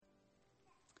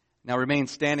Now remain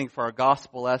standing for our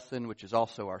gospel lesson, which is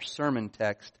also our sermon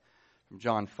text from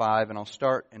John 5, and I'll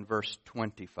start in verse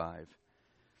 25.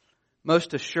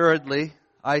 Most assuredly,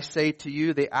 I say to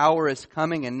you, the hour is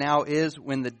coming and now is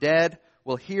when the dead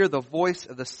will hear the voice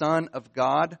of the Son of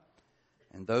God,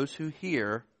 and those who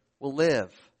hear will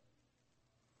live.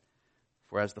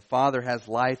 For as the Father has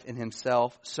life in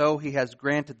himself, so he has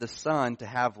granted the Son to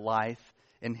have life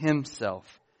in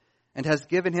himself, and has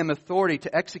given him authority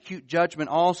to execute judgment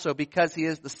also, because he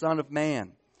is the Son of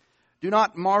Man. Do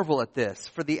not marvel at this,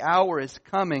 for the hour is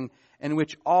coming in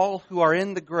which all who are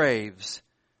in the graves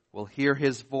will hear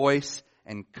his voice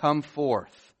and come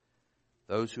forth,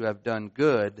 those who have done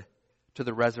good to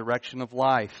the resurrection of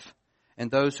life,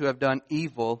 and those who have done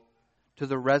evil to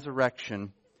the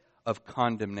resurrection of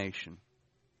condemnation.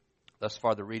 Thus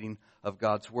far the reading of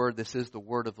God's Word. This is the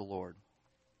Word of the Lord.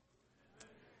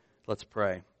 Let's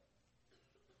pray.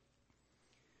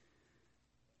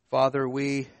 Father,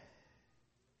 we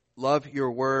love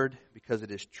your Word because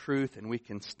it is truth and we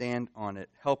can stand on it.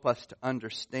 Help us to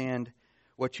understand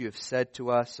what you have said to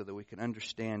us so that we can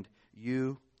understand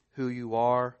you, who you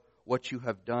are, what you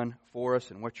have done for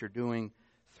us, and what you're doing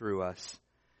through us.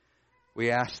 We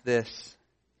ask this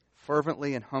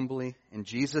fervently and humbly in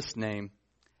Jesus' name.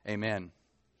 Amen.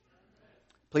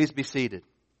 Please be seated.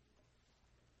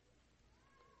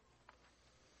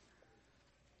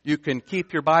 You can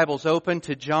keep your Bibles open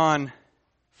to John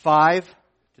 5.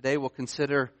 Today we'll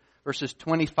consider verses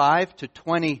 25 to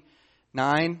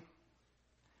 29.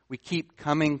 We keep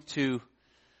coming to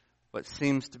what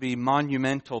seems to be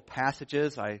monumental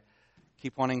passages. I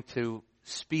keep wanting to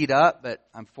speed up, but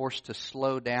I'm forced to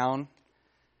slow down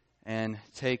and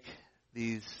take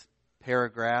these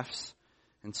paragraphs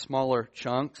in smaller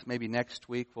chunks. Maybe next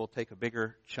week we'll take a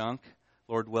bigger chunk,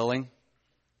 Lord willing.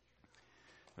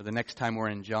 Or the next time we're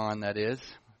in John, that is.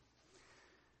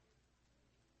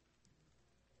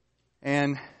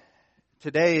 And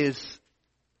today is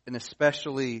an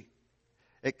especially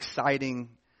exciting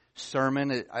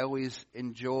sermon. I always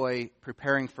enjoy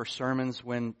preparing for sermons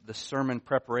when the sermon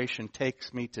preparation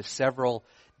takes me to several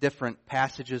different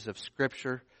passages of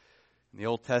Scripture in the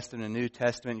Old Testament and New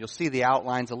Testament. You'll see the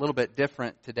outlines a little bit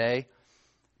different today.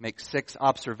 Make 6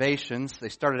 observations. They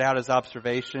started out as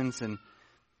observations and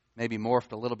maybe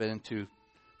morphed a little bit into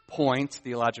points,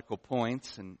 theological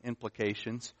points and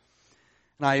implications.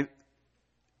 And I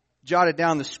jotted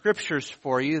down the scriptures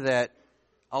for you that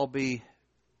I'll be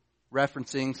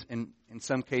referencing, in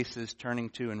some cases turning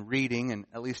to and reading and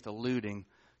at least alluding,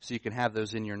 so you can have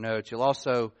those in your notes. You'll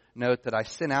also note that I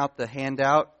sent out the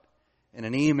handout in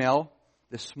an email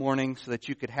this morning so that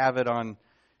you could have it on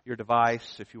your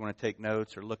device if you want to take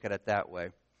notes or look at it that way.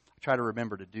 I'll try to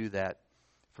remember to do that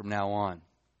from now on.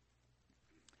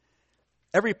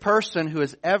 Every person who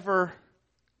has ever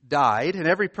died and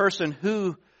every person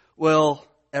who will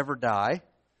ever die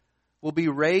will be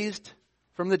raised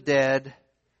from the dead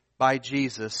by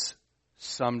Jesus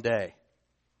someday.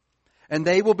 And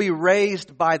they will be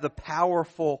raised by the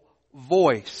powerful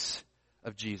voice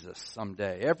of Jesus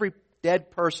someday. Every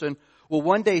dead person will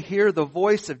one day hear the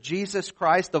voice of Jesus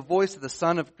Christ, the voice of the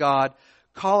Son of God,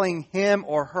 calling him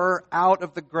or her out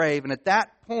of the grave. And at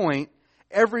that point,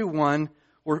 everyone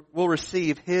will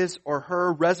receive his or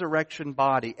her resurrection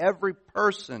body. Every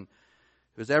person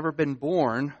who has ever been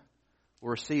born will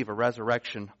receive a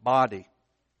resurrection body.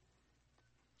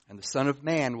 And the Son of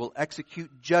Man will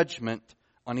execute judgment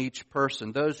on each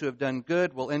person. Those who have done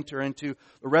good will enter into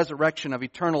the resurrection of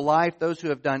eternal life. Those who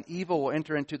have done evil will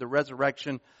enter into the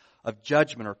resurrection of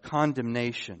judgment or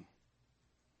condemnation.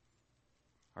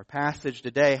 Our passage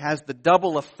today has the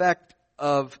double effect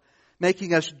of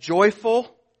making us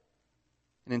joyful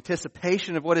in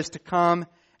anticipation of what is to come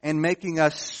and making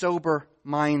us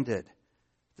sober-minded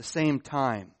at the same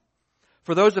time.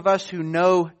 For those of us who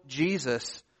know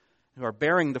Jesus, who are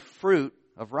bearing the fruit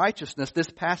of righteousness,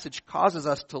 this passage causes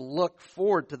us to look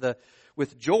forward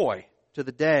with joy to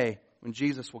the day when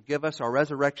Jesus will give us our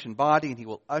resurrection body and he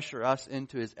will usher us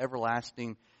into his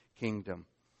everlasting kingdom,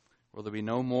 where there'll be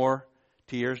no more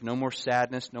tears, no more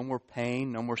sadness, no more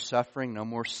pain, no more suffering, no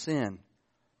more sin.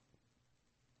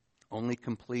 Only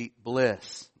complete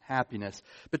bliss, happiness.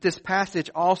 But this passage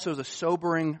also is a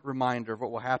sobering reminder of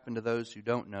what will happen to those who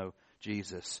don't know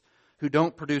Jesus, who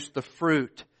don't produce the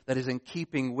fruit that is in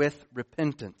keeping with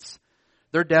repentance.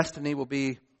 Their destiny will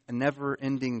be a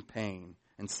never-ending pain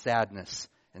and sadness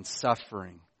and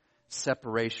suffering,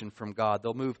 separation from God.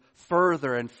 They'll move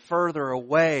further and further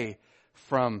away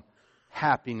from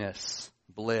happiness,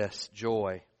 bliss,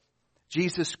 joy.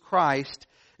 Jesus Christ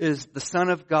is the Son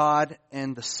of God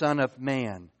and the Son of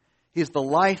Man. He is the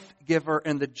life giver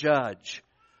and the judge.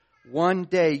 one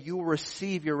day you will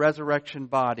receive your resurrection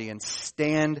body and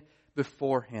stand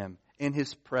before Him in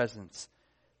His presence.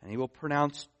 And He will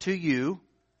pronounce to you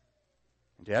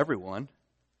and to everyone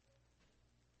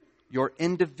your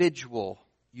individual,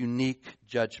 unique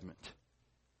judgment.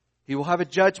 He will have a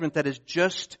judgment that is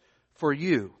just for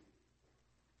you.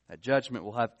 That judgment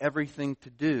will have everything to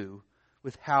do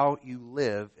with how you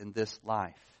live in this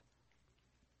life.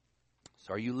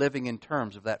 So are you living in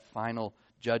terms of that final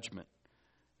judgment?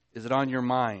 Is it on your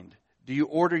mind? Do you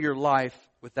order your life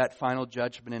with that final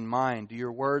judgment in mind? Do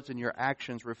your words and your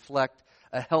actions reflect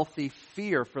a healthy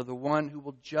fear for the one who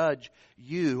will judge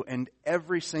you and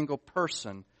every single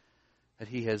person that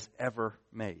He has ever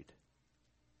made?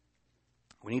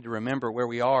 We need to remember where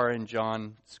we are in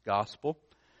John's Gospel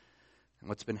and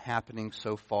what's been happening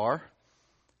so far. At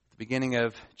the beginning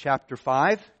of chapter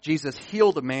 5, Jesus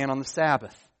healed a man on the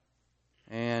Sabbath.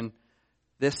 And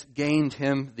this gained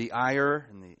Him the ire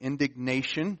and the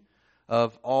indignation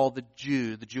of all the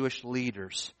Jewish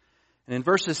leaders. And in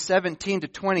verses 17 to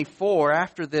 24,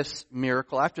 after this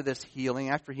miracle, after this healing,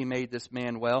 after He made this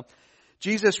man well,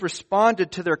 Jesus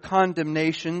responded to their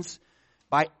condemnations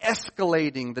by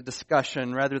escalating the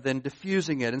discussion rather than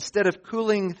diffusing it. Instead of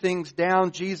cooling things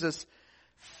down, Jesus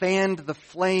fanned the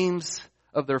flames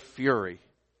of their fury.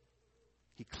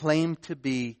 He claimed to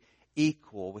be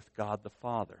equal with God the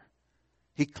Father.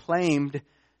 He claimed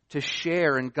to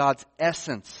share in God's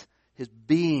essence, His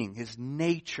being, His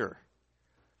nature.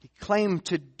 He claimed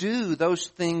to do those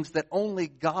things that only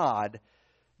God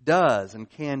does and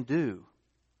can do.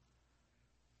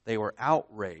 They were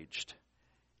outraged.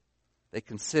 They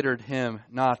considered Him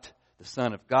not the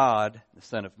Son of God, the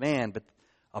Son of Man, but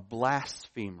a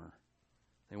blasphemer.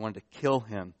 They wanted to kill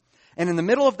Him. And in the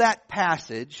middle of that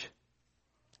passage,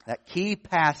 that key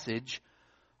passage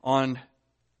on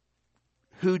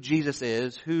who Jesus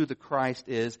is, who the Christ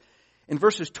is, in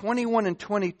verses 21 and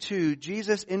 22,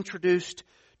 Jesus introduced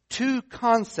two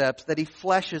concepts that He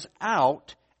fleshes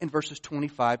out in verses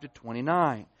 25 to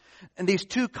 29. And these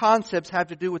two concepts have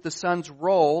to do with the Son's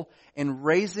role in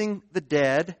raising the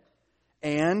dead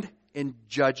and in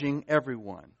judging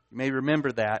everyone. You may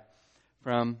remember that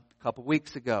from a couple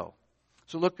weeks ago.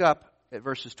 So look up at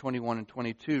verses 21 and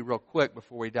 22 real quick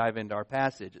before we dive into our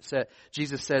passage.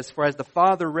 Jesus says, "For as the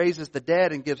Father raises the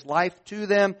dead and gives life to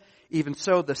them, even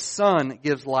so the Son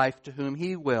gives life to whom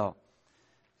He will."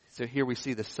 So here we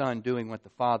see the Son doing what the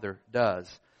Father does.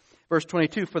 Verse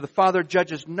 22, "For the Father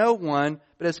judges no one,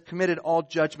 but has committed all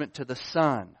judgment to the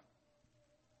Son."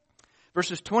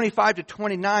 Verses 25 to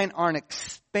 29 are an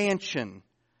expansion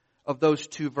of those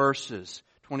two verses,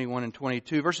 21 and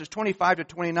 22. Verses 25 to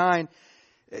 29,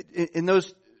 in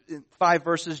those 5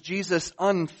 verses, Jesus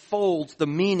unfolds the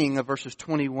meaning of verses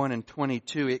 21 and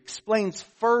 22. He explains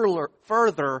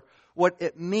further what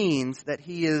it means that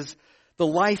He is the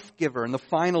life giver and the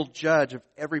final judge of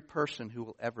every person who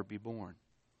will ever be born.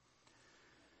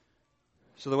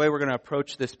 So the way we're going to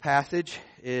approach this passage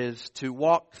is to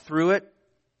walk through it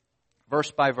verse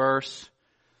by verse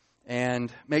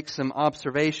and make some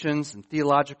observations and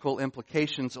theological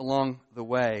implications along the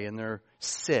way. And there are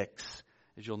 6,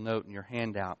 as you'll note in your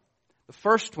handout. The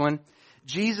first one,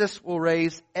 Jesus will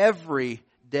raise every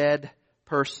dead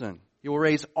person. He will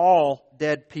raise all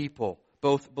dead people,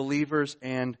 both believers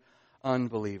and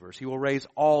unbelievers. He will raise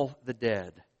all the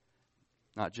dead,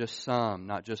 not just some,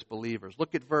 not just believers.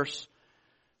 Look at verse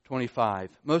 25.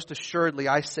 "Most assuredly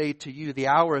I say to you, the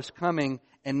hour is coming,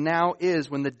 and now is,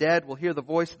 when the dead will hear the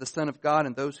voice of the Son of God,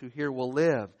 and those who hear will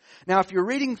live." Now, if you're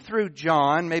reading through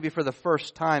John, maybe for the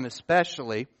first time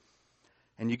especially,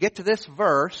 and you get to this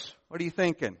verse, what are you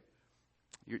thinking?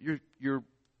 Your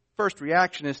first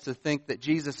reaction is to think that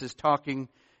Jesus is talking,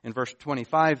 in verse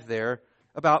 25 there,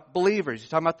 about believers. He's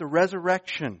talking about the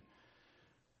resurrection.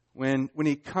 When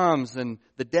He comes and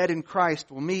the dead in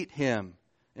Christ will meet Him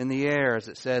in the air, as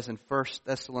it says in 1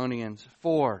 Thessalonians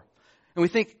 4. And we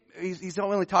think He's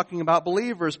only talking about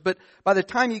believers, but by the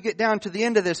time you get down to the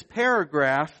end of this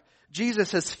paragraph,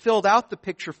 Jesus has filled out the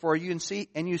picture for you,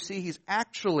 and you see He's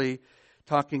actually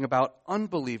talking about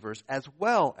unbelievers as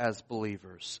well as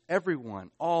believers. Everyone,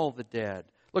 all the dead.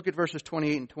 Look at verses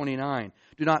 28 and 29.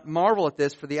 "Do not marvel at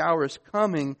this, for the hour is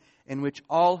coming in which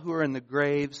all who are in the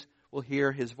graves will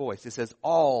hear His voice." It says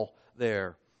all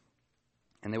there.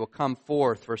 "And they will come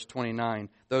forth," verse 29,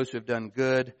 "those who have done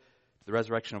good to the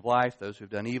resurrection of life, those who have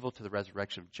done evil to the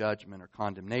resurrection of judgment or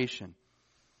condemnation."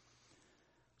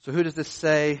 So who does this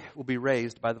say will be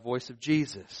raised by the voice of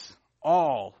Jesus?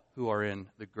 All who are in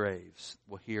the graves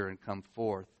will hear and come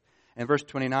forth. And verse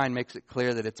 29 makes it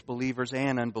clear that it's believers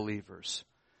and unbelievers.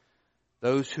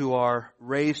 those who are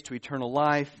raised to eternal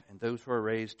life and those who are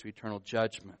raised to eternal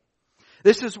judgment.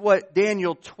 This is what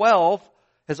Daniel 12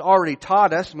 has already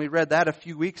taught us, and we read that a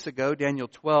few weeks ago. Daniel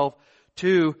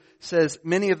 12:2 says,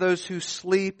 "Many of those who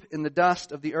sleep in the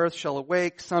dust of the earth shall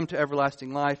awake, some to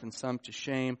everlasting life and some to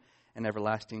shame and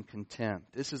everlasting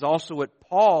contempt." This is also what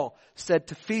Paul said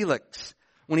to Felix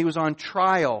when he was on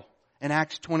trial in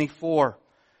Acts 24.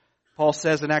 Paul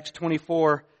says in Acts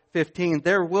 24:15,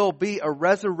 "There will be a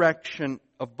resurrection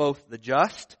of both the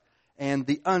just and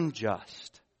the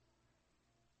unjust."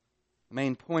 The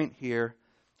main point here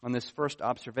on this first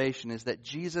observation is that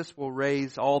Jesus will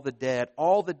raise all the dead.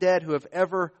 All the dead who have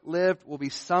ever lived will be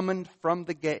summoned from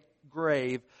the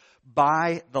grave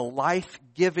by the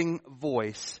life-giving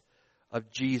voice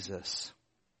of Jesus.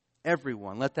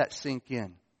 Everyone, let that sink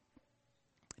in.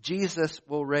 Jesus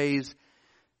will raise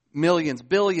millions,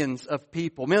 billions of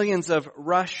people, millions of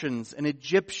Russians and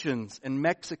Egyptians and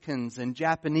Mexicans and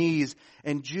Japanese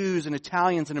and Jews and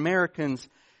Italians and Americans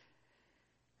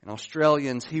and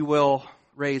Australians. He will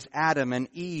raise Adam and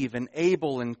Eve and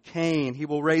Abel and Cain. He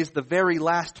will raise the very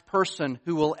last person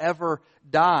who will ever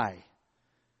die,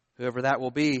 whoever that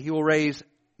will be. He will raise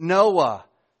Noah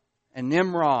and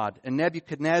Nimrod and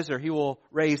Nebuchadnezzar. He will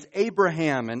raise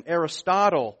Abraham and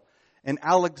Aristotle and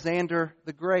Alexander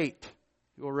the Great.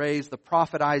 He will raise the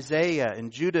prophet Isaiah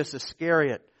and Judas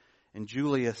Iscariot and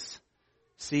Julius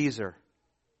Caesar.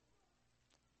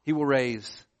 He will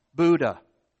raise Buddha,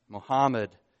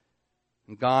 Muhammad,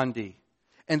 and Gandhi.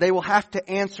 And they will have to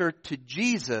answer to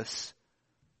Jesus,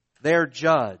 their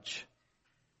judge.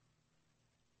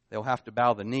 They'll have to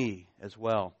bow the knee as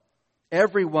well.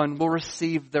 Everyone will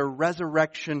receive their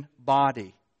resurrection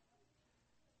body.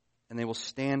 And they will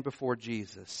stand before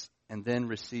Jesus and then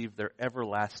receive their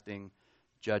everlasting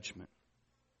judgment.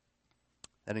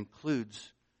 That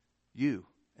includes you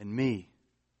and me.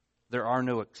 There are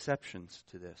no exceptions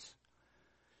to this.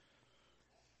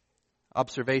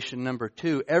 Observation number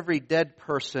 2, every dead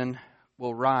person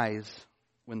will rise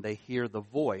when they hear the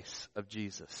voice of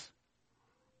Jesus.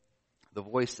 The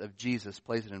voice of Jesus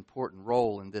plays an important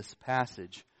role in this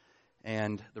passage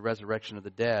and the resurrection of the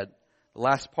dead. The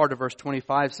last part of verse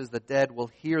 25 says the dead will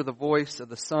hear the voice of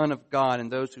the Son of God, and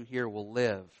those who hear will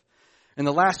live. And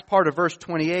the last part of verse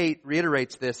 28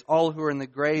 reiterates this. All who are in the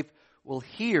grave will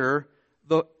hear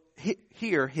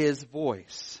His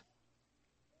voice.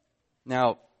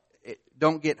 Now,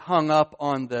 don't get hung up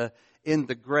on in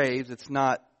the graves. It's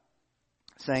not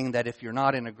saying that if you're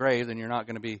not in a grave, then you're not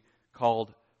going to be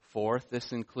called forth.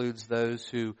 This includes those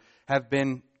who have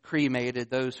been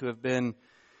cremated, those who have been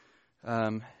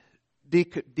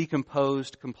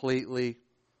decomposed completely,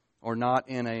 or not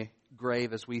in a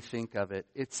grave as we think of it.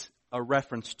 It's a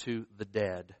reference to the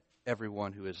dead,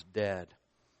 everyone who is dead.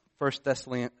 1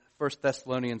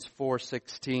 Thessalonians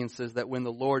 4:16 says that when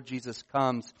the Lord Jesus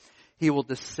comes, He will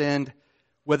descend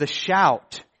with a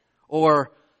shout,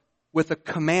 or with a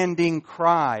commanding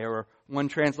cry, or one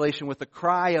translation, with a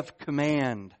cry of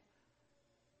command.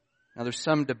 Now there's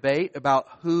some debate about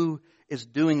who is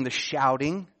doing the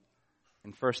shouting.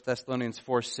 In 1 Thessalonians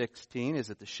 4:16, is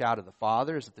it the shout of the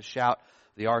Father? Is it the shout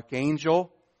of the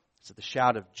archangel? Is it the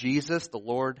shout of Jesus, the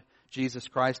Lord Jesus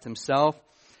Christ Himself?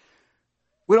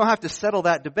 We don't have to settle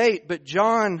that debate, but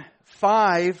John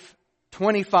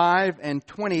 5:25 and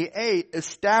 28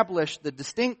 establish the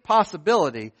distinct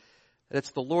possibility that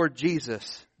it's the Lord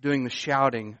Jesus doing the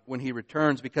shouting when He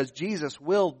returns, because Jesus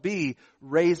will be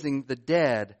raising the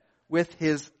dead with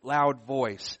His loud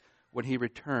voice when He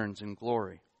returns in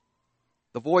glory.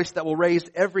 The voice that will raise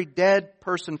every dead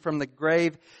person from the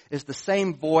grave is the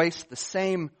same voice, the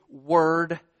same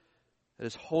word that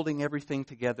is holding everything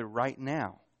together right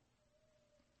now.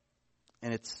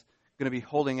 And it's going to be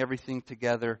holding everything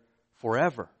together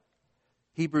forever.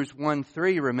 Hebrews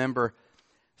 1:3, remember,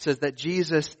 says that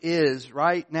Jesus is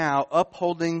right now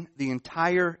upholding the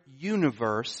entire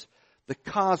universe, the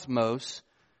cosmos,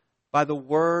 by the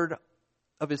word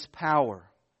of His power.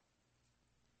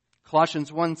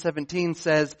 Colossians 1:17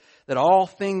 says that all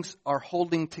things are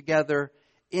holding together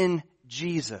in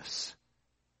Jesus.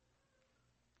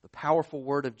 The powerful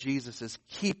word of Jesus is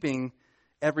keeping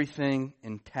everything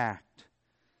intact,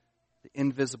 the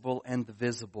invisible and the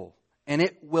visible. And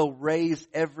it will raise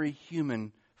every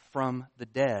human from the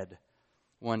dead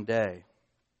one day.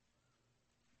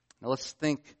 Now let's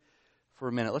think for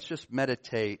a minute. Let's just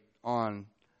meditate on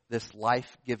this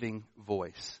life-giving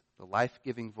voice. The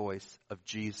life-giving voice of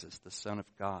Jesus, the Son of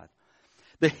God.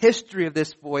 The history of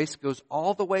this voice goes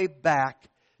all the way back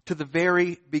to the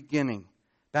very beginning,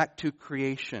 back to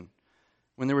creation.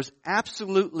 When there was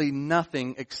absolutely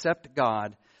nothing except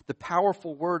God, The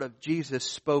powerful word of Jesus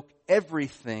spoke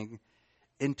everything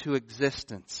into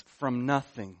existence from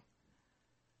nothing.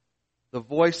 The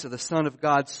voice of the Son of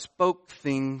God spoke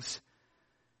things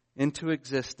into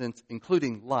existence,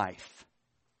 including life.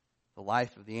 The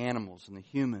life of the animals and the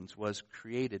humans was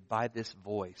created by this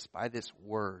voice, by this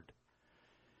word.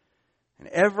 And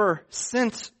ever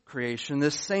since creation,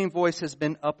 this same voice has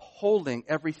been upholding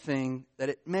everything that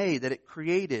it made, that it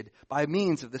created, by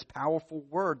means of this powerful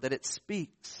word that it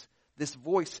speaks. This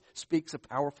voice speaks a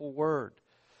powerful word.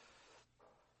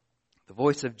 The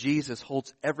voice of Jesus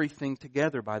holds everything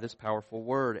together by this powerful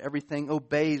word. Everything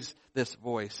obeys this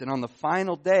voice. And on the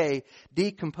final day,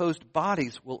 decomposed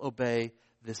bodies will obey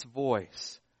this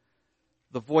voice.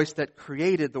 The voice that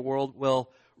created the world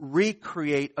will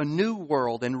recreate a new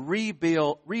world and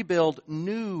rebuild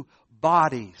new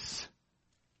bodies.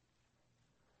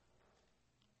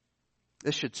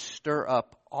 This should stir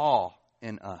up awe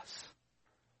in us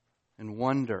and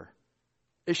wonder.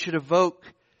 It should evoke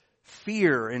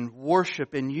fear and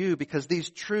worship in you, because these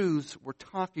truths we're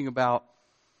talking about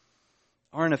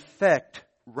are in effect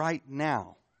right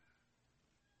now.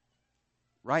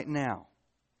 Right now,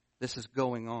 this is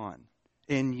going on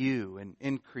in you and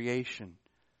in creation.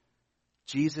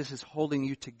 Jesus is holding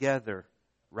you together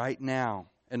right now,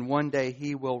 and one day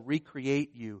He will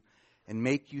recreate you and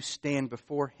make you stand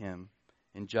before Him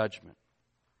in judgment.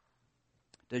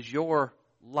 Does your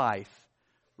life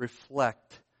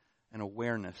reflect an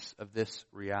awareness of this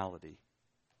reality?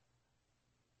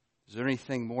 Is there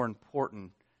anything more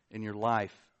important in your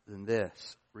life than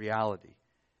this reality?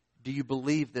 Do you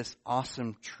believe this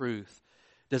awesome truth?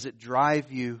 Does it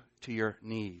drive you to your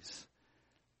knees?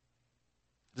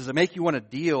 Does it make you want to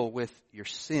deal with your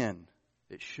sin?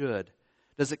 It should.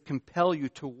 Does it compel you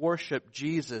to worship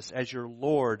Jesus as your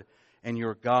Lord and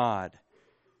your God,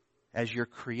 as your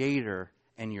Creator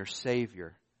and your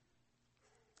Savior?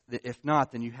 If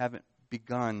not, then you haven't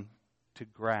begun to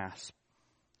grasp,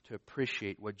 to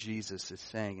appreciate what Jesus is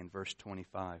saying in verse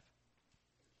 25.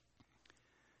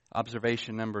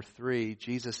 Observation number 3,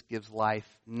 Jesus gives life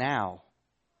now.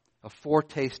 A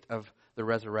foretaste of the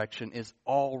resurrection is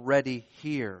already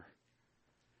here.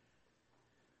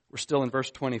 We're still in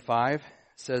verse 25. It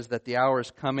says that the hour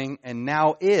is coming and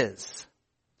now is.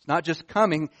 It's not just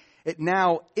coming, it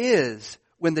now is,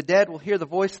 when the dead will hear the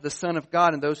voice of the Son of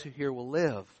God, and those who hear will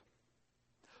live.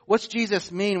 What's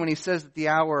Jesus mean when He says that the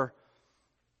hour,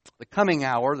 the coming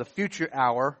hour, the future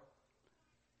hour,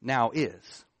 now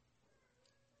is?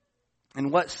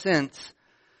 In what sense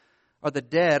are the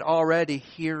dead already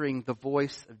hearing the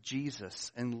voice of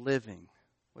Jesus and living?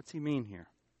 What's He mean here?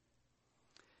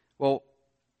 Well,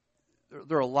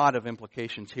 there are a lot of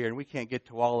implications here, and we can't get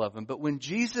to all of them. But when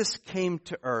Jesus came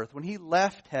to earth, when He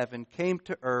left heaven, came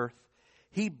to earth,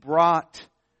 He brought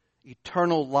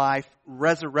eternal life,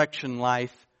 resurrection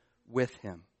life with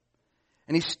Him.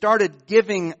 And He started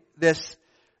giving this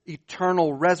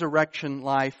eternal resurrection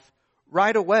life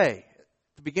right away,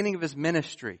 at the beginning of His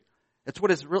ministry. That's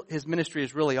what His ministry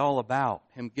is really all about,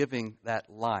 Him giving that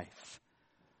life.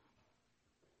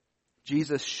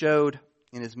 Jesus showed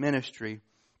in His ministry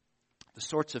the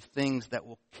sorts of things that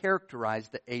will characterize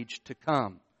the age to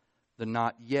come, the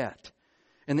not yet.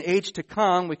 In the age to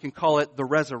come, we can call it the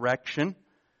resurrection.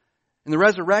 In the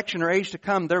resurrection or age to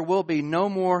come, there will be no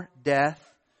more death,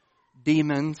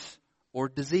 demons, or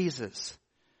diseases.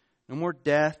 No more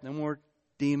death, no more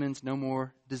demons, no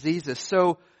more diseases.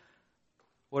 So,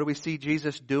 what do we see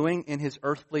Jesus doing in His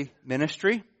earthly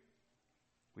ministry?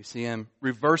 We see Him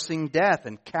reversing death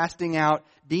and casting out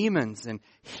demons and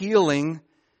healing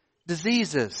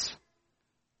diseases.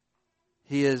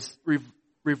 He is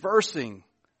reversing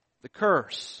the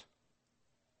curse.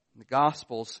 In the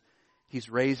Gospels, He's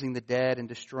raising the dead and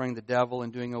destroying the devil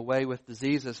and doing away with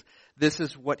diseases. This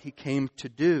is what He came to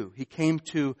do. He came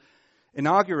to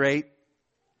inaugurate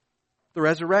the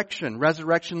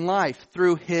resurrection life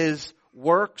through His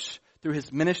works, through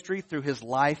His ministry, through His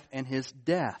life and His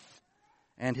death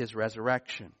and His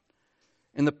resurrection.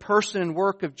 In the person and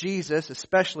work of Jesus,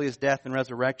 especially His death and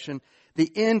resurrection,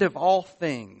 the end of all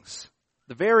things,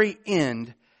 the very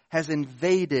end, has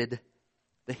invaded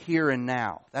the here and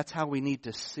now. That's how we need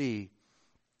to see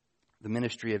the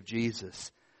ministry of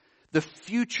Jesus. The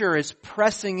future is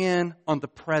pressing in on the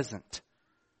present.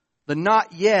 The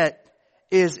not yet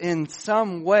is in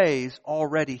some ways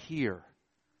already here.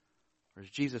 Or as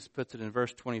Jesus puts it in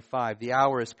verse 25, the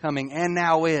hour is coming and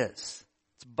now is.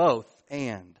 It's both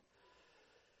and.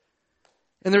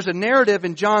 And there's a narrative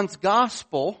in John's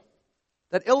Gospel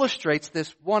that illustrates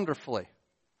this wonderfully.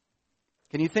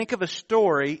 Can you think of a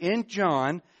story in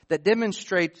John that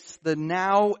demonstrates the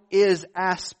now is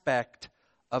aspect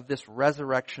of this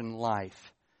resurrection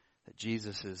life that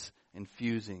Jesus is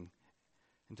infusing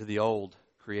into the old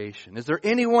creation? Is there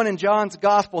anyone in John's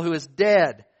gospel who is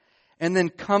dead and then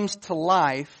comes to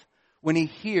life when he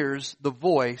hears the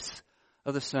voice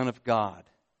of the Son of God?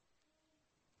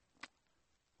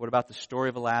 What about the story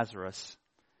of Lazarus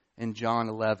in John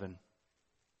 11?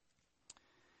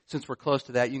 Since we're close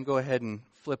to that, you can go ahead and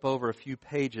flip over a few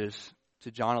pages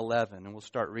to John 11, and we'll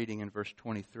start reading in verse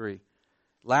 23.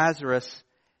 Lazarus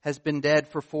has been dead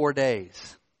for 4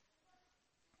 days.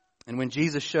 And when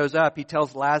Jesus shows up, he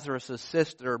tells Lazarus'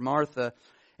 sister, Martha,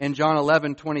 in John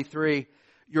 11:23,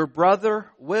 "Your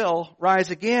brother will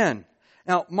rise again."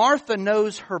 Now, Martha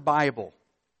knows her Bible.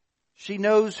 She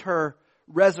knows her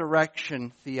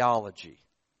resurrection theology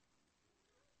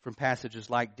from passages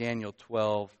like Daniel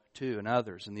 12:2 and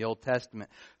others in the Old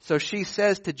Testament. So she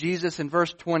says to Jesus in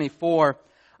verse 24,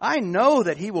 "I know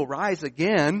that he will rise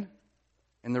again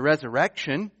in the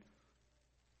resurrection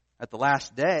at the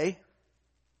last day."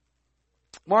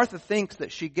 Martha thinks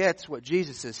that she gets what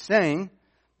Jesus is saying,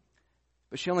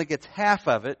 but she only gets half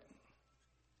of it.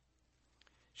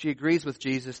 She agrees with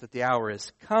Jesus that the hour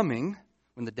is coming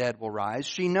when the dead will rise.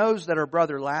 She knows that her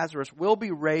brother Lazarus will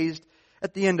be raised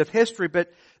at the end of history,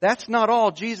 but that's not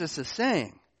all Jesus is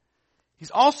saying.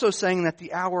 He's also saying that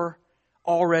the hour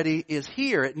already is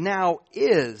here. It now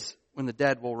is when the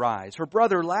dead will rise. Her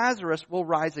brother Lazarus will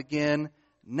rise again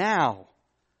now,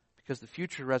 because the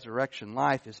future resurrection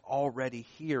life is already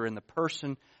here in the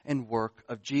person and work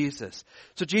of Jesus.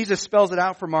 So Jesus spells it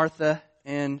out for Martha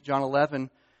in John 11,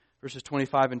 verses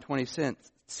 25 and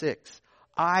 26.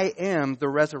 "I am the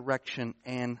resurrection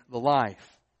and the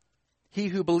life. He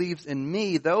who believes in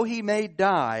me, though he may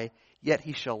die, yet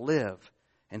he shall live.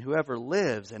 And whoever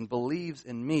lives and believes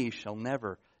in me shall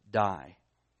never die."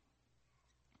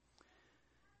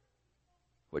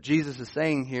 What Jesus is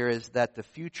saying here is that the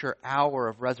future hour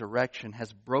of resurrection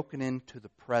has broken into the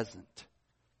present.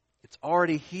 It's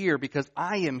already here because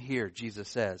I am here, Jesus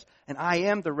says. And I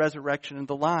am the resurrection and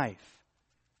the life.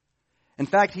 In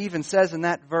fact, he even says in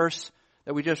that verse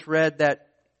that we just read that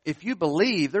if you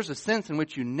believe, there's a sense in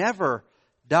which you never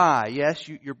die. Yes,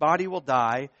 your body will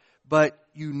die, but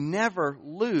you never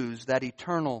lose that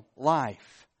eternal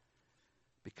life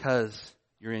because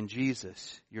you're in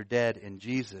Jesus. You're dead in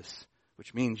Jesus,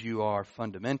 which means you are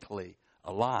fundamentally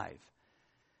alive.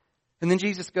 And then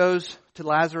Jesus goes to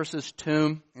Lazarus'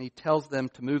 tomb and he tells them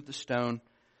to move the stone.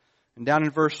 And down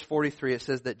in verse 43 it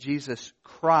says that Jesus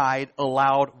cried a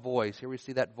loud voice. Here we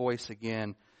see that voice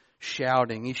again,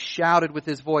 shouting. He shouted with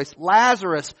his voice,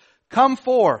 "Lazarus, come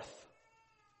forth!"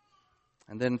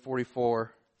 And then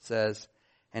 44 says,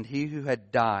 "And he who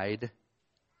had died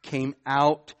came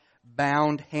out,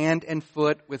 bound hand and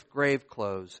foot with grave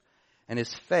clothes, and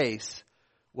his face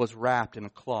was wrapped in a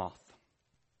cloth."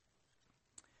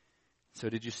 So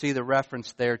did you see the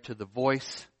reference there to the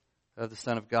voice of the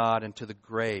Son of God and to the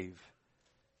grave?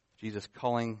 Jesus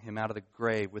calling him out of the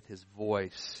grave with his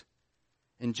voice.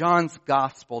 In John's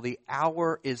gospel, the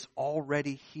hour is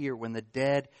already here when the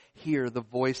dead hear the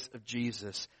voice of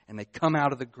Jesus and they come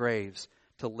out of the graves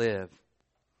to live.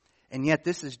 And yet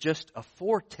this is just a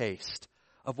foretaste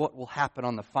of what will happen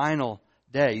on the final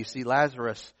day. You see,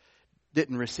 Lazarus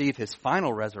didn't receive his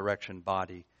final resurrection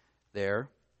body there.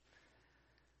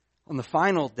 On the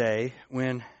final day,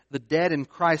 when the dead in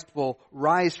Christ will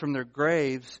rise from their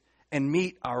graves and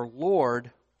meet our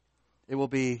Lord, it will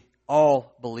be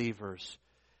all believers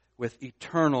with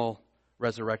eternal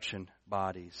resurrection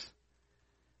bodies.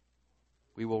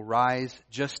 We will rise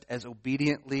just as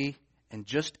obediently and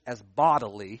just as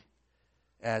bodily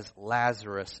as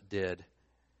Lazarus did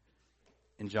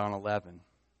in John 11.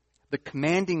 The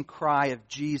commanding cry of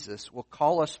Jesus will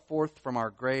call us forth from our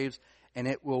graves, and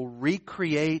it will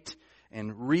recreate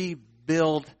and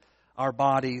rebuild our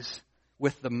bodies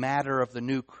with the matter of the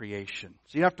new creation.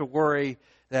 So you don't have to worry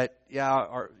that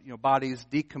our bodies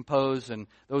decompose and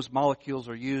those molecules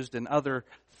are used in other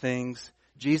things.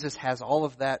 Jesus has all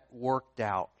of that worked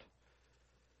out.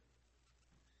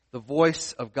 The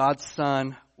voice of God's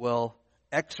Son will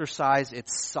exercise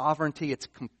its sovereignty, its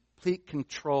complete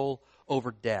control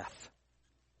over death.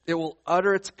 It will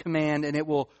utter its command and it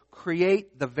will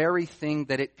create the very thing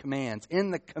that it commands.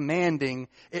 In the commanding,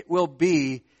 it will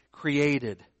be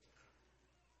created,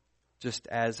 just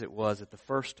as it was at the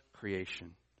first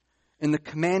creation. In the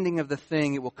commanding of the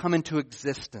thing, it will come into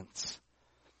existence.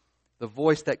 The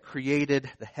voice that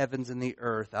created the heavens and the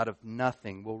earth out of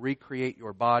nothing will recreate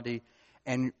your body,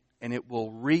 and it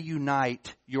will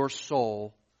reunite your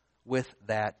soul with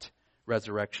that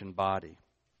resurrection body.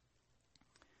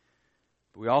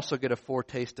 But we also get a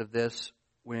foretaste of this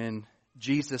when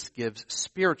Jesus gives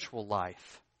spiritual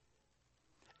life.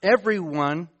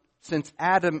 Everyone since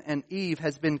Adam and Eve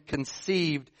has been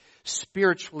conceived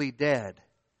spiritually dead.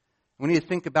 We need to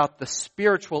think about the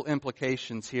spiritual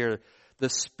implications here, the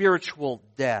spiritual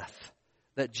death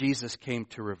that Jesus came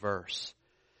to reverse.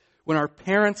 When our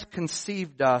parents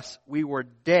conceived us, we were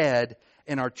dead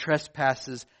in our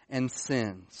trespasses and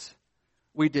sins.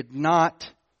 We did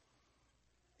not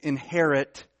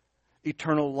inherit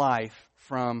eternal life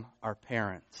from our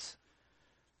parents.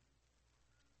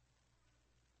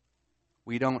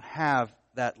 We don't have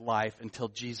that life until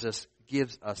Jesus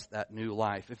gives us that new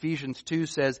life. Ephesians 2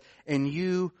 says, "And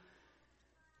you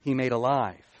He made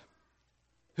alive,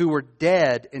 who were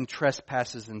dead in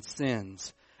trespasses and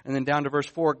sins." And then down to verse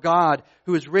 4, "God,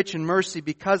 who is rich in mercy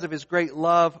because of His great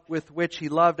love with which He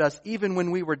loved us, even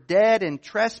when we were dead in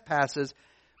trespasses,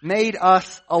 made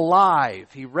us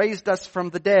alive." He raised us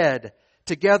from the dead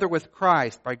together with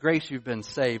Christ. By grace you've been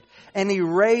saved. "And He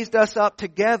raised us up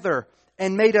together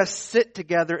and made us sit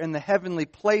together in the heavenly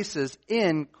places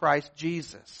in Christ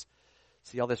Jesus."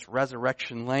 See all this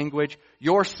resurrection language?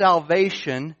 Your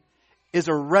salvation is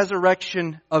a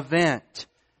resurrection event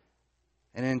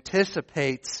and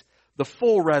anticipates the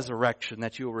full resurrection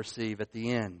that you will receive at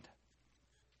the end.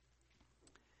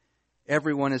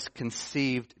 Everyone is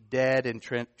conceived dead in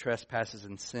trespasses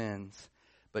and sins,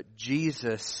 but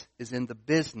Jesus is in the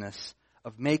business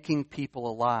of making people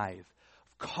alive,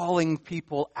 of calling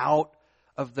people out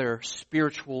of their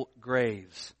spiritual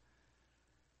graves,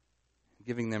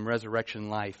 giving them resurrection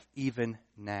life even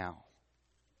now.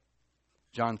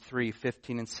 John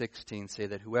 3:15 and 16 say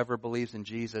that whoever believes in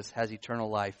Jesus has eternal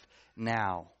life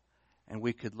now. And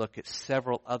we could look at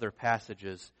several other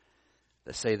passages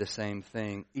that say the same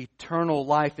thing. Eternal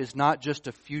life is not just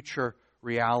a future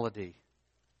reality.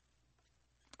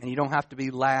 And you don't have to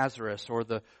be Lazarus or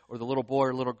the little boy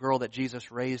or little girl that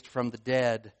Jesus raised from the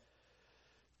dead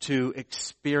to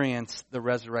experience the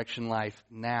resurrection life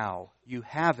now. You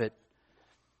have it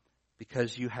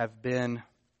because you have been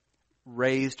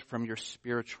raised from your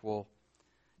spiritual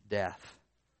death.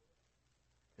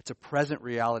 It's a present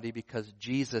reality because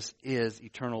Jesus is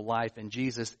eternal life and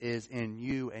Jesus is in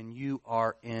you and you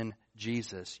are in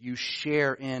Jesus. You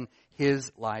share in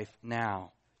His life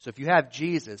now. So if you have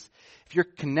Jesus, if you're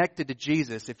connected to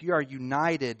Jesus, if you are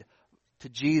united to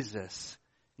Jesus,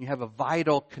 you have a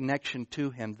vital connection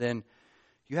to Him, then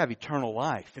you have eternal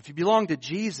life. If you belong to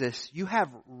Jesus, you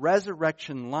have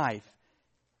resurrection life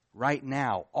right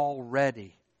now,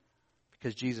 already,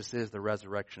 because Jesus is the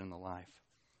resurrection and the life.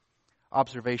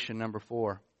 Observation number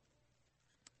 4.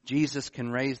 Jesus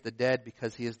can raise the dead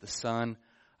because He is the Son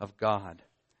of God.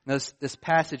 Now, this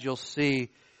passage you'll see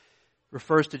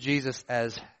refers to Jesus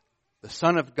as the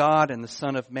Son of God and the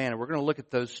Son of Man. And we're going to look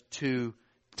at those two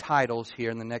titles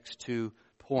here in the next 2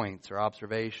 points or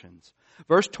observations.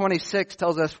 Verse 26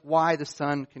 tells us why the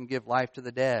Son can give life to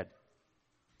the dead.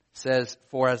 It says,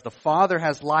 "For as the Father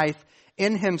has life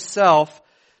in Himself,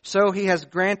 so He has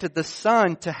granted the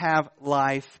Son to have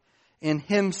life in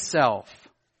Himself."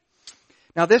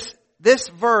 Now this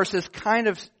verse is kind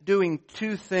of doing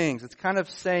 2 things. It's kind of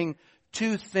saying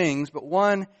 2 things, but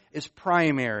one is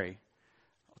primary.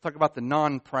 I'll talk about the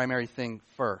non-primary thing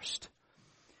first.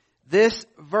 This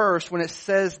verse, when it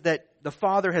says that the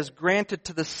Father has granted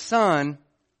to the Son,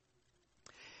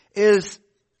 is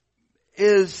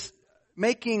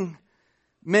making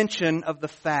mention of the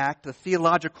fact, the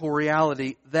theological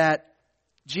reality, that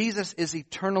Jesus is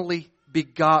eternally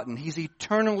begotten. He's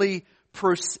eternally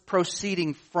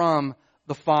proceeding from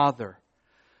the Father.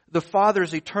 The Father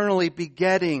is eternally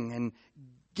begetting and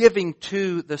giving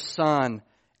to the Son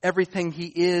everything He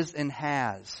is and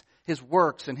has, His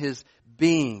works and His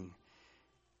being.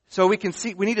 So we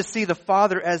need to see the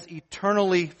Father as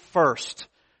eternally first,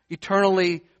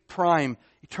 eternally prime,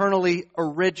 eternally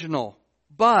original.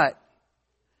 But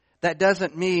that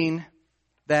doesn't mean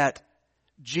that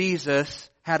Jesus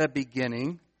had a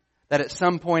beginning, that at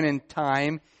some point in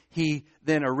time He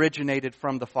then originated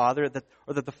from the Father,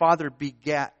 or that the Father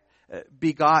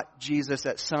begot Jesus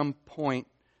at some point,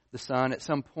 the Son, at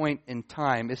some point in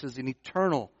time. This is an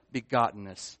eternal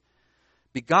begottenness.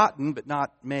 Begotten but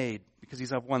not made, because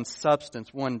He's of one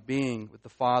substance, one being with the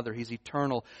Father. He's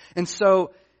eternal. And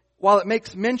so, while it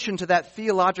makes mention to that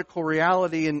theological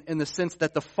reality in the sense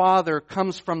that the Father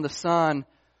comes from the Son,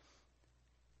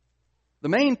 the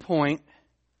main point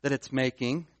that it's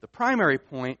making, the primary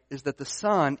point, is that the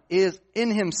Son is in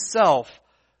Himself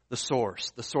the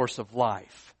source of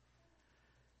life.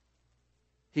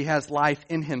 He has life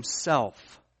in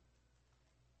Himself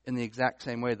in the exact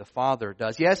same way the Father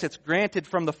does. Yes, it's granted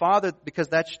from the Father because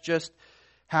that's just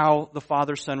how the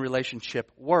Father-Son relationship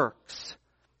works.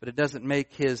 But it doesn't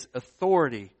make His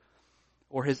authority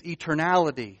or His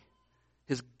eternality,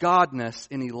 His godness,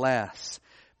 any less.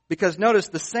 Because notice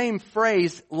the same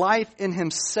phrase, life in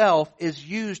Himself, is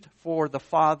used for the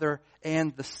Father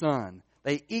and the Son.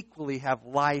 They equally have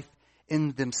life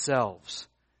in themselves.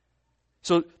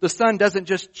 So the Son doesn't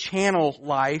just channel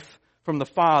life from the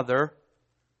Father.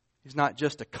 He's not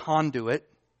just a conduit.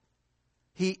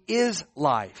 He is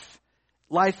life.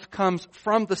 Life comes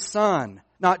from the Son,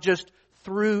 not just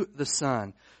through the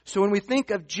Son. So when we think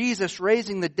of Jesus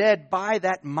raising the dead by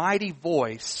that mighty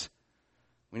voice,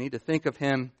 we need to think of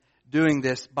Him doing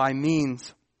this by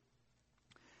means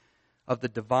of the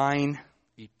divine,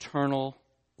 eternal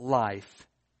life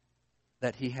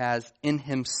that He has in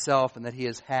Himself and that He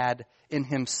has had in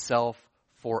Himself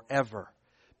forever.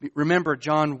 Remember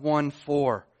John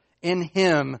 1:4. In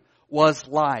Him was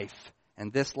life,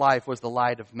 and this life was the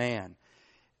light of man.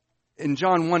 In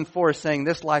John 1:4 is saying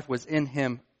this life was in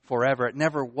Him forever. It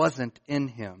never wasn't in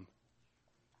Him.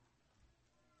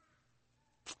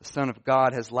 The Son of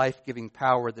God has life-giving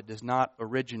power that does not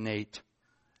originate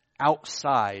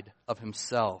outside of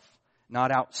Himself,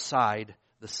 not outside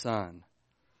the Son,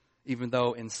 even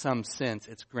though in some sense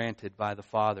it's granted by the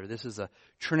Father. This is a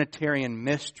Trinitarian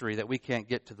mystery that we can't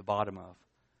get to the bottom of.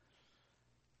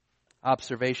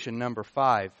 Observation number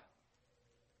 5.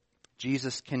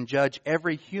 Jesus can judge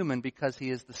every human because He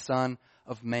is the Son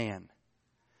of Man.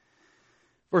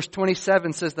 Verse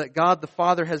 27 says that God the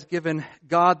Father has given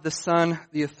God the Son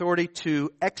the authority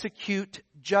to execute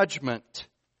judgment,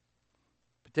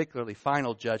 particularly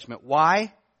final judgment.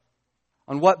 Why?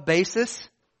 On what basis?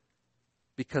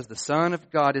 Because the Son of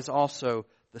God is also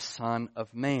the Son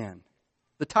of Man.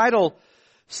 The title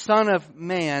Son of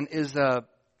Man is a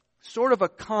sort of a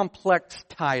complex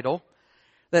title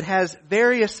that has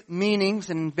various meanings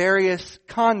in various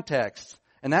contexts.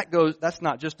 And that's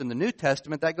not just in the New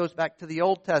Testament, that goes back to the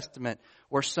Old Testament,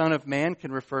 where Son of Man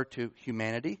can refer to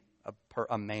humanity,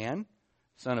 a man,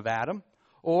 son of Adam.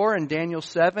 Or in Daniel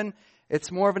 7,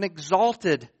 it's more of an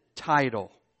exalted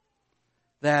title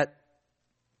that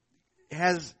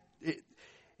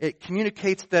it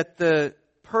communicates that the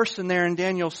person there in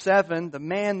Daniel 7, the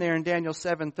man there in Daniel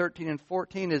 7, 13 and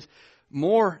 14 is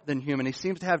more than human. He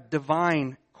seems to have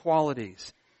divine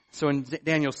qualities. So in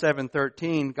Daniel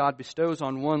 7:13, God bestows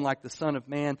on one like the Son of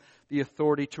Man the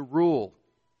authority to rule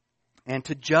and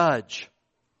to judge.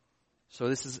 So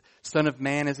this is Son of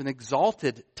Man is an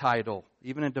exalted title,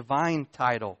 even a divine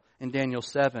title in Daniel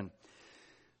 7.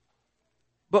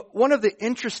 But one of the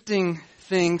interesting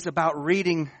things about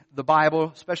reading the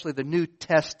Bible, especially the New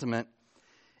Testament,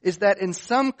 is that in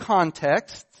some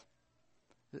contexts,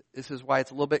 this is why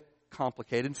it's a little bit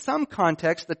complicated, in some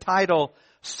contexts the title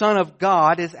Son of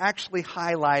God is actually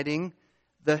highlighting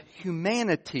the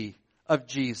humanity of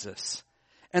Jesus.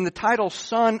 And the title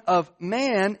Son of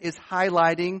Man is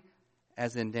highlighting,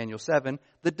 as in Daniel 7,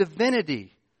 the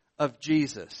divinity of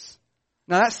Jesus.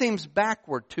 Now that seems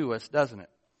backward to us, doesn't it?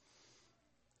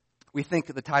 We think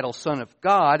that the title Son of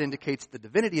God indicates the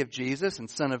divinity of Jesus, and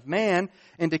Son of Man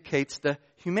indicates the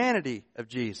humanity of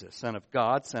Jesus. Son of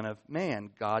God, Son of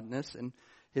Man, godness and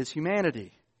His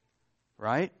humanity.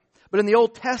 Right? But in the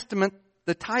Old Testament,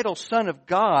 the title Son of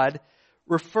God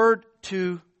referred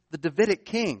to the Davidic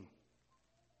king,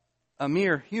 a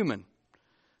mere human.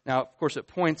 Now, of course, it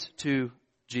points to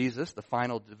Jesus, the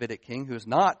final Davidic king, who is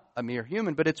not a mere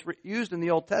human, but it's used in the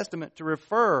Old Testament to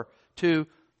refer to,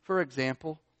 for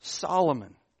example,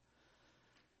 Solomon,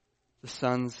 the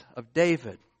sons of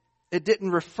David. It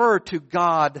didn't refer to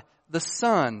God the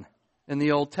Son in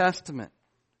the Old Testament,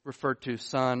 referred to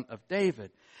Son of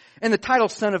David. And the title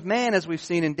Son of Man, as we've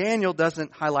seen in Daniel,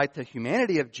 doesn't highlight the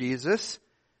humanity of Jesus.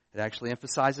 It actually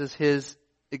emphasizes His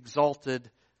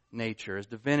exalted nature, His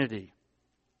divinity.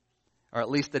 Or at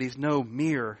least that He's no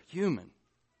mere human.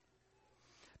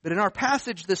 But in our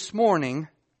passage this morning,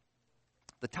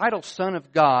 the title Son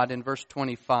of God in verse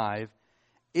 25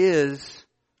 is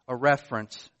a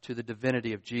reference to the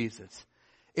divinity of Jesus.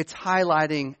 It's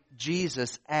highlighting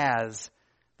Jesus as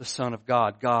the Son of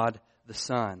God, God the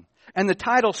Son. And the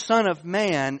title Son of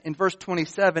Man in verse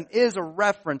 27 is a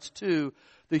reference to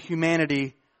the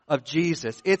humanity of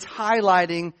Jesus. It's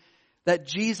highlighting that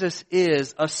Jesus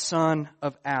is a son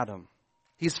of Adam.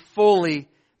 He's fully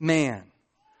man.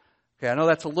 Okay, I know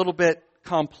that's a little bit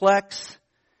complex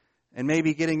and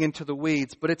maybe getting into the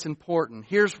weeds, but it's important.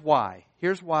 Here's why.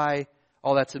 Here's why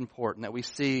all that's important, that we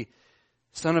see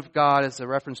Son of God as a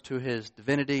reference to His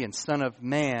divinity and Son of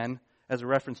Man as a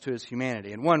reference to His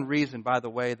humanity. And one reason, by the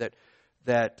way,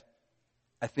 that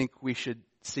I think we should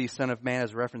see Son of Man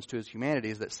as a reference to his humanity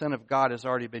is that Son of God has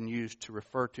already been used to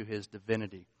refer to his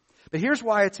divinity. But here's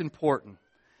why it's important.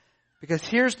 Because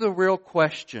here's the real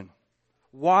question.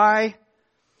 Why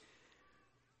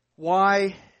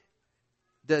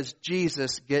does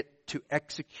Jesus get to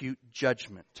execute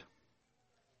judgment?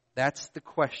 That's the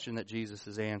question that Jesus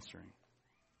is answering.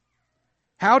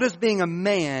 How does being a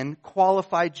man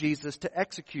qualify Jesus to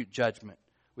execute judgment?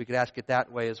 We could ask it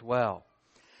that way as well.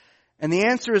 And the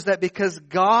answer is that because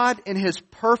God in His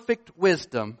perfect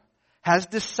wisdom has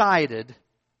decided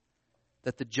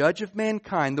that the judge of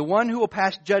mankind, the one who will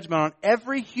pass judgment on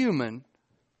every human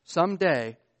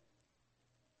someday,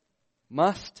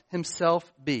 must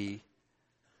himself be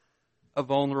a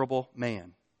vulnerable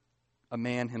man, a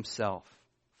man himself,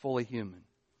 fully human.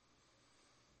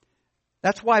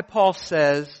 That's why Paul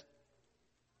says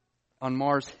on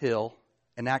Mars Hill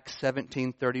in Acts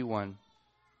 17:31,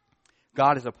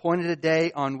 God has appointed a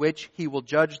day on which He will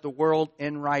judge the world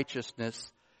in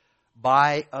righteousness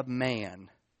by a man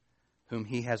whom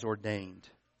He has ordained.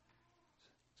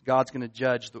 God's going to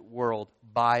judge the world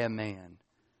by a man.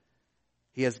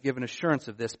 He has given assurance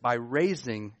of this by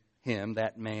raising Him,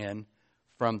 that man,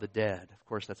 from the dead. Of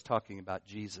course, that's talking about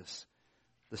Jesus,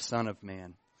 the Son of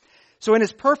Man. So in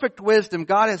His perfect wisdom,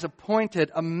 God has appointed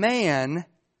a man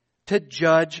to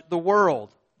judge the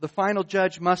world. The final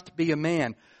judge must be a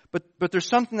man. But there's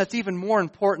something that's even more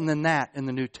important than that in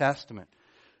the New Testament.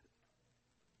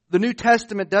 The New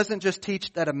Testament doesn't just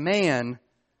teach that a man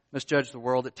must judge the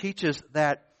world. It teaches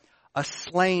that a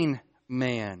slain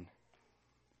man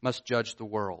must judge the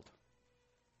world.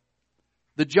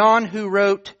 The John who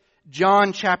wrote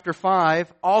John chapter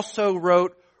 5 also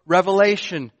wrote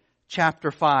Revelation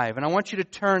chapter 5. And I want you to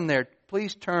turn there.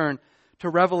 Please turn to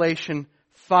Revelation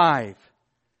 5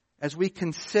 as we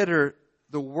consider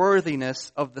the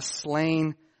worthiness of the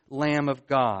slain Lamb of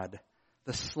God,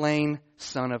 the slain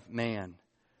Son of Man.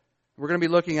 We're going to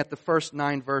be looking at the first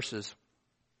 9 verses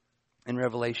in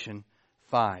Revelation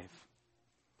 5.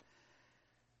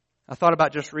 I thought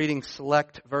about just reading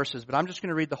select verses, but I'm just going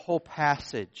to read the whole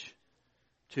passage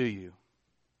to you,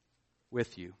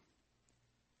 with you.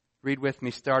 Read with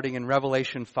me starting in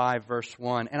Revelation 5 verse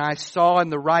 1. And I saw in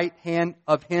the right hand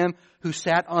of Him who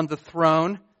sat on the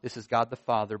throne, this is God the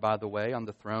Father, by the way, on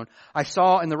the throne. I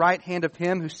saw in the right hand of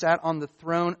Him who sat on the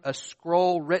throne a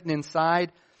scroll written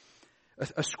inside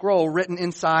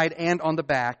and on the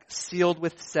back, sealed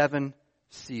with 7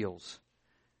 seals.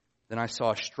 Then I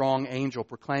saw a strong angel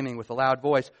proclaiming with a loud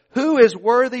voice, "Who is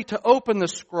worthy to open the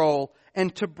scroll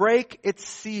and to break its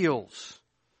seals?"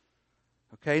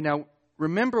 Okay, now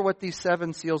remember what these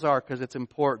 7 seals are because it's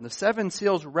important. The 7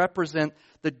 seals represent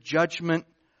the judgment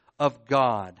of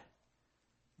God.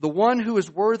 The one who is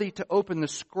worthy to open the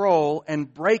scroll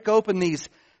and break open these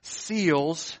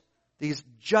seals, these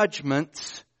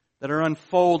judgments that are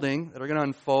unfolding, that are going to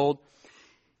unfold,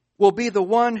 will be the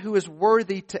one who is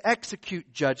worthy to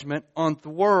execute judgment on the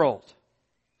world.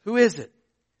 Who is it?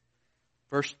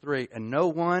 Verse 3, and no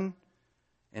one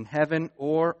in heaven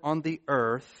or on the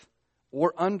earth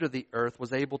or under the earth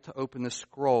was able to open the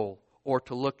scroll or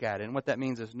to look at it. And what that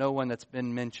means is no one that's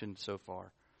been mentioned so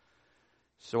far.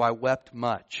 So I wept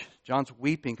much. John's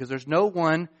weeping because there's no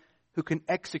one who can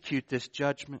execute this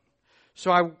judgment.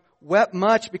 So I wept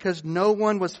much because no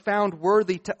one was found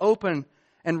worthy to open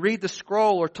and read the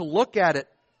scroll or to look at it.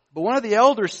 But one of the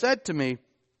elders said to me,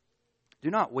 "Do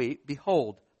not weep.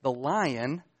 Behold, the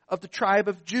Lion of the tribe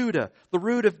of Judah, the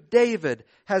root of David,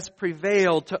 has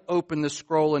prevailed to open the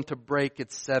scroll and to break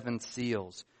its 7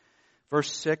 seals."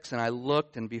 Verse 6, and I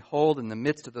looked, and behold, in the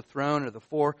midst of the throne of the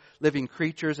 4 living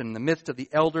creatures, and in the midst of the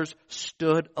elders,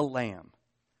 stood a lamb,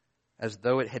 as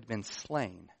though it had been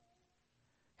slain,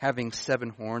 having 7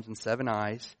 horns and 7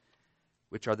 eyes,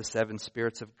 which are the 7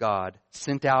 spirits of God,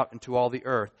 sent out into all the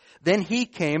earth. Then He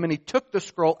came, and He took the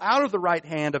scroll out of the right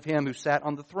hand of Him who sat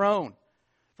on the throne.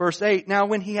 Verse 8, now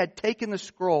when He had taken the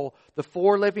scroll, the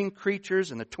 4 living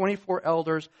creatures and the 24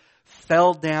 elders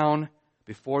fell down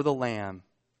before the Lamb,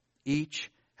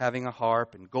 each having a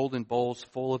harp and golden bowls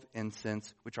full of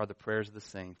incense, which are the prayers of the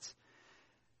saints.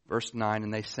 Verse 9,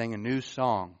 and they sang a new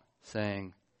song,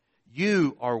 saying,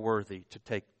 "You are worthy to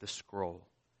take the scroll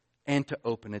and to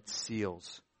open its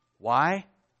seals." Why?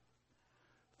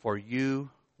 For you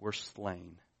were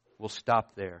slain. We'll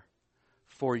stop there.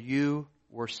 For you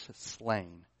were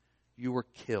slain. You were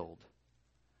killed.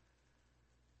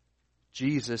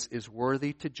 Jesus is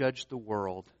worthy to judge the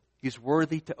world. He's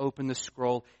worthy to open the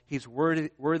scroll. He's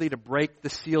worthy to break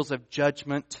the seals of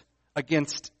judgment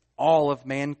against all of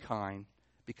mankind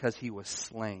because He was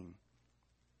slain.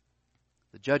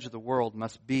 The judge of the world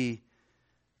must be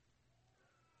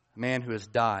a man who has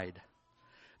died.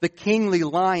 The kingly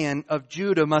Lion of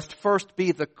Judah must first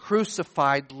be the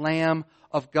crucified Lamb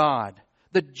of God.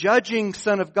 The judging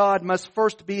Son of God must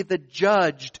first be the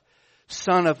judged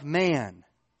Son of Man.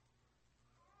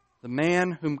 The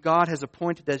man whom God has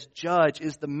appointed as judge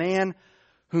is the man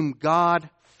whom God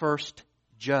first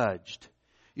judged.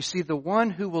 You see, the one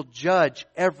who will judge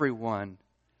everyone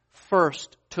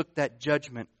first took that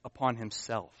judgment upon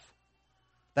himself.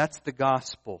 That's the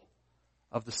gospel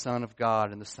of the Son of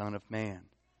God and the Son of Man.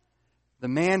 The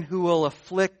man who will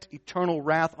afflict eternal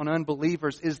wrath on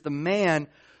unbelievers is the man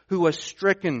who was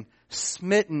stricken,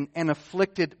 smitten, and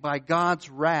afflicted by God's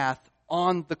wrath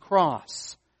on the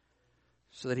cross,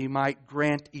 so that He might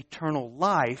grant eternal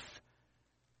life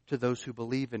to those who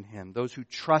believe in Him, those who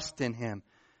trust in Him,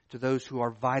 to those who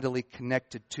are vitally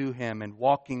connected to Him and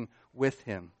walking with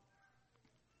Him.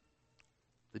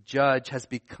 The judge has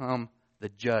become the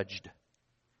judged.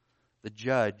 The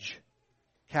judge,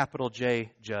 capital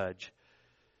J judge,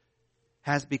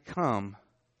 has become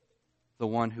the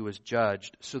one who is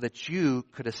judged so that you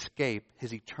could escape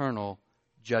His eternal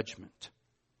judgment.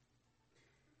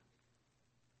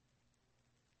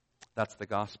 That's the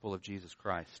gospel of Jesus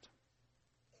Christ.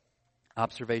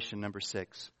 Observation number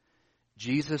 6.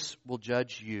 Jesus will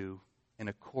judge you in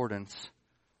accordance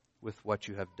with what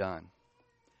you have done.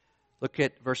 Look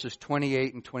at verses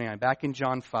 28 and 29. Back in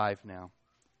John 5 now.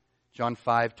 John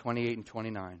 5, 28 and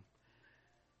 29.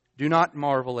 Do not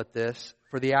marvel at this,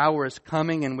 for the hour is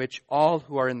coming in which all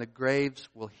who are in the graves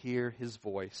will hear His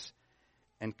voice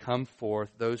and come forth,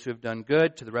 those who have done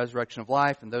good to the resurrection of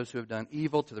life, and those who have done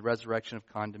evil to the resurrection of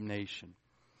condemnation.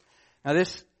 Now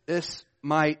this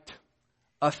might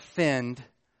offend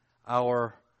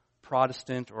our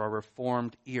Protestant or our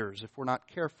Reformed ears if we're not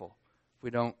careful, if we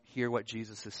don't hear what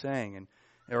Jesus is saying,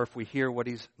 or if we hear what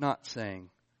He's not saying,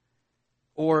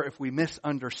 or if we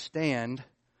misunderstand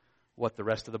what the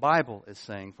rest of the Bible is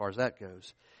saying as far as that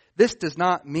goes. This does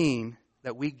not mean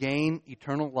that we gain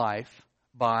eternal life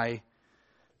by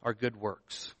our good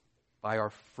works, by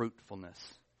our fruitfulness,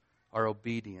 our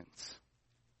obedience.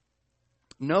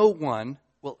 No one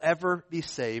will ever be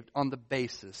saved on the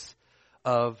basis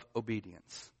of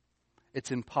obedience. It's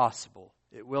impossible.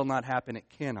 It will not happen. It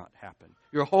cannot happen.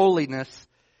 Your holiness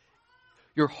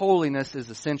is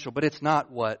essential, but it's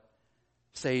not what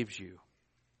saves you.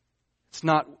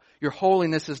 Your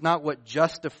holiness is not what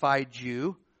justified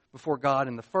you before God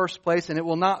in the first place, and it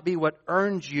will not be what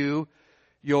earns you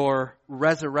your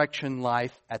resurrection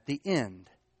life at the end.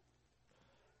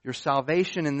 Your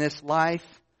salvation in this life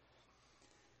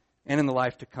and in the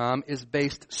life to come is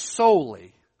based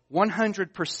solely,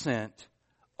 100%,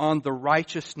 on the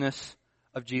righteousness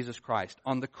of Jesus Christ,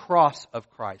 on the cross of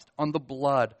Christ, on the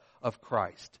blood of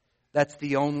Christ. That's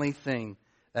the only thing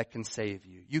that can save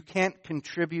you. You can't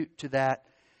contribute to that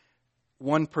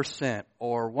 1%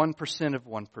 or 1% of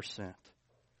 1%.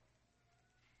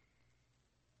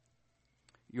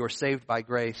 You are saved by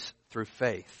grace through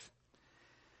faith.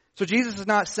 So Jesus is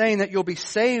not saying that you'll be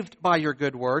saved by your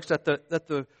good works, that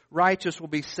the righteous will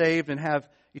be saved and have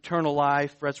eternal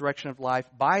life, resurrection of life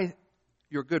by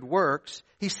your good works.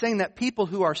 He's saying that people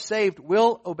who are saved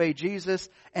will obey Jesus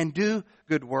and do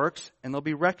good works, and they'll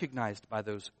be recognized by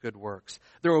those good works.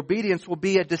 Their obedience will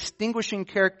be a distinguishing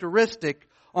characteristic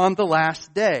on the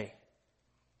last day.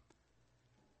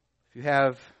 If you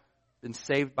have been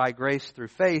saved by grace through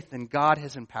faith, then God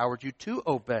has empowered you to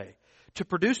obey, to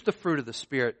produce the fruit of the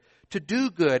Spirit, to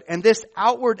do good. And this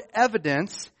outward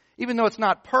evidence, even though it's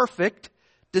not perfect,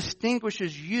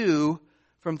 distinguishes you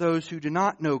from those who do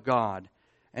not know God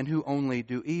and who only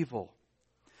do evil.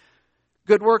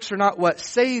 Good works are not what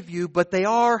save you, but they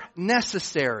are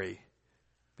necessary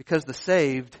because the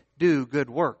saved do good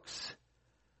works.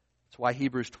 That's why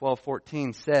Hebrews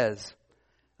 12:14 says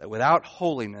that without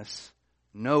holiness,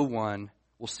 no one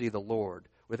will see the Lord.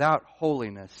 Without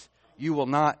holiness, you will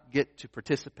not get to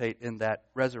participate in that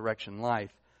resurrection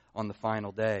life on the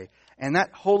final day. And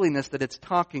that holiness that it's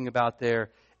talking about there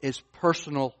is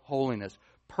personal holiness,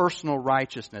 personal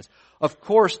righteousness. Of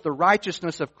course, the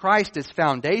righteousness of Christ is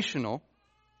foundational,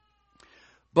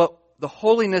 but the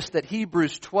holiness that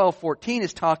Hebrews 12:14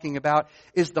 is talking about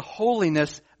is the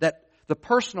holiness that, the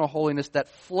personal holiness that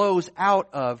flows out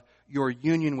of your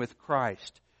union with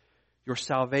Christ, your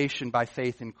salvation by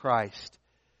faith in Christ.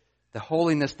 The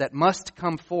holiness that must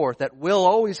come forth, that will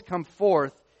always come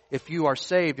forth if you are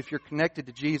saved, if you're connected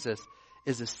to Jesus,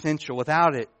 is essential.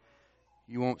 Without it,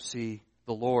 you won't see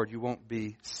the Lord. You won't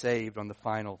be saved on the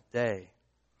final day.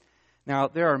 Now,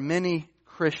 there are many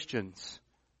Christians,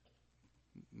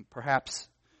 perhaps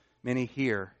many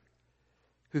here,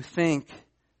 who think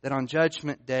that on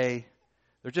Judgment Day,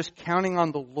 They're just counting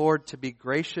on the Lord to be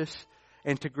gracious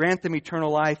and to grant them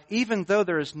eternal life, even though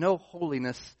there is no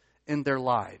holiness in their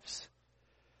lives.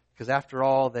 Because after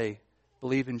all, they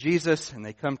believe in Jesus and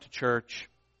they come to church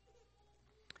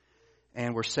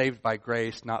and we're saved by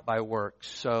grace, not by works.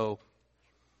 So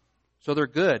they're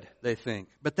good, they think.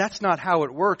 But that's not how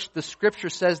it works. The Scripture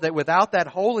says that without that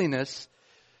holiness,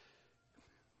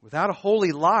 without a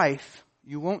holy life,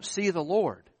 you won't see the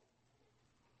Lord.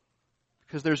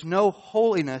 Because there's no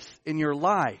holiness in your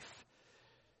life.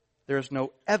 There's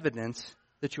no evidence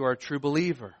that you are a true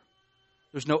believer.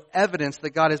 There's no evidence that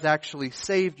God has actually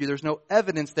saved you. There's no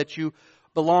evidence that you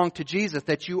belong to Jesus,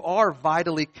 that you are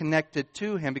vitally connected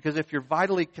to Him. Because if you're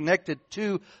vitally connected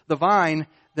to the vine,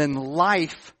 then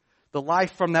life, the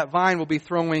life from that vine will be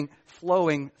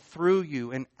flowing through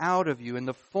you and out of you in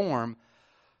the form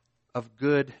of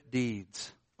good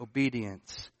deeds,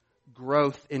 obedience,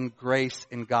 growth in grace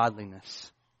and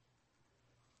godliness.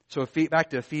 So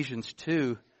back to Ephesians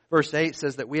 2, verse 8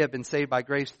 says that we have been saved by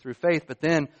grace through faith. But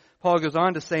then Paul goes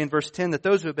on to say in verse 10 that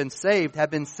those who have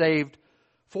been saved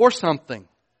for something.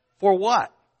 For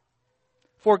what?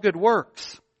 For good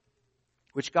works,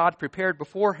 which God prepared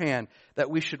beforehand that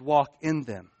we should walk in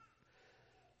them.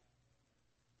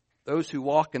 Those who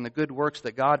walk in the good works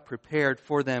that God prepared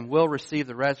for them will receive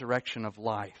the resurrection of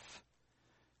life.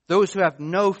 Those who have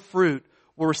no fruit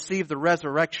will receive the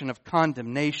resurrection of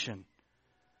condemnation.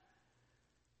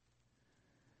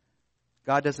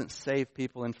 God doesn't save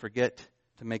people and forget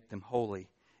to make them holy.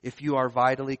 If you are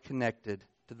vitally connected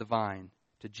to the vine,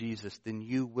 to Jesus, then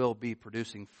you will be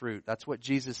producing fruit. That's what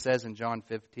Jesus says in John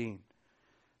 15.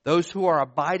 Those who are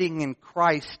abiding in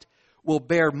Christ will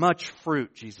bear much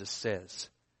fruit, Jesus says.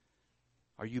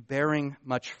 Are you bearing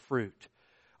much fruit?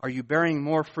 Are you bearing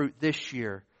more fruit this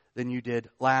year than you did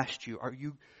last year? Are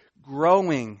you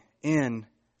growing in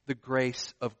the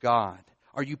grace of God?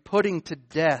 Are you putting to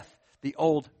death the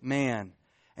old man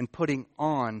and putting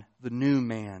on the new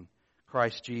man,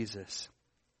 Christ Jesus?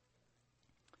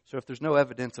 So if there's no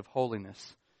evidence of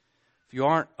holiness, if you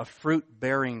aren't a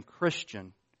fruit-bearing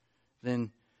Christian,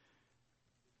 then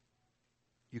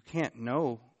you can't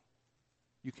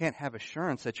have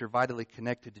assurance that you're vitally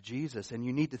connected to Jesus. And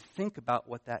you need to think about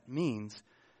what that means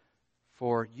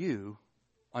for you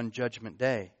on Judgment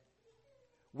Day.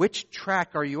 Which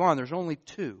track are you on? There's only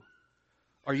two.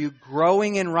 Are you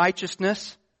growing in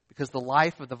righteousness because the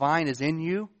life of the vine is in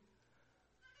you?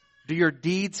 Do your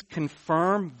deeds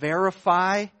confirm,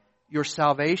 verify your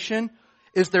salvation?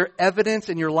 Is there evidence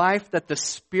in your life that the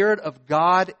Spirit of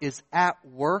God is at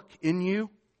work in you?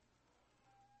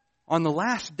 On the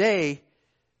last day,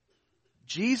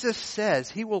 Jesus says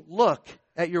He will look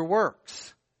at your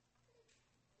works.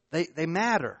 They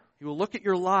matter. He will look at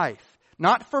your life.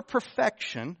 Not for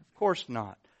perfection, of course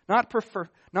not. Not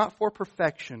for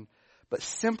perfection, but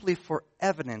simply for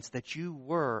evidence that you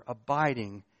were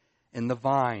abiding in the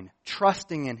vine,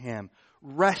 trusting in Him,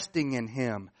 resting in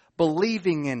Him,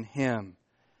 believing in Him,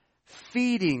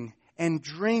 feeding and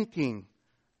drinking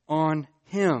on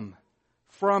Him,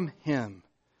 from Him,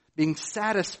 being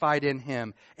satisfied in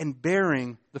Him, and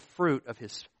bearing the fruit of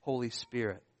His Holy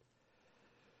Spirit.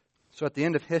 So at the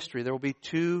end of history, there will be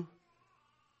two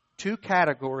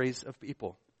categories of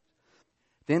people.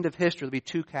 At the end of history, there will be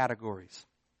two categories.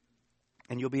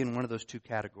 And you'll be in one of those two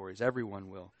categories. Everyone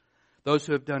will. Those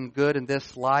who have done good in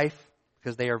this life,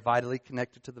 because they are vitally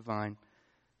connected to the vine,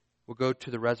 will go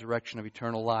to the resurrection of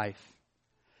eternal life.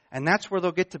 And that's where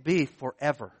they'll get to be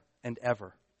forever and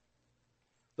ever.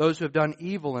 Those who have done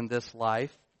evil in this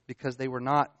life, because they were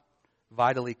not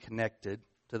vitally connected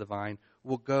to the vine,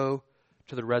 will go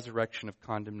to the resurrection of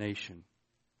condemnation.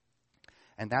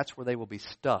 And that's where they will be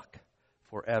stuck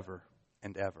forever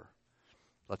and ever.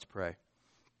 Let's pray.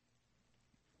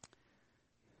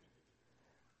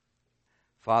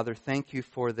 Father, thank You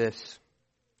for this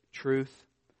truth,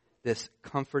 this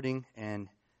comforting and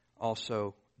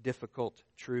also difficult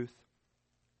truth.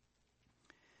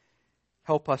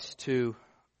 Help us to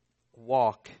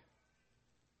walk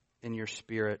in Your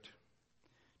Spirit,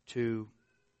 to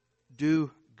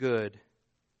do good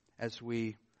as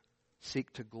we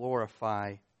seek to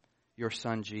glorify Your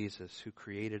Son Jesus, who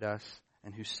created us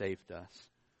and who saved us.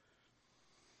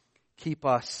 Keep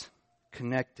us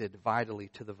connected vitally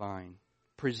to the vine.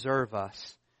 Preserve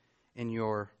us in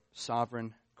Your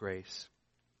sovereign grace.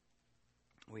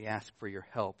 We ask for Your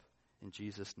help in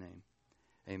Jesus' name.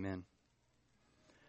 Amen.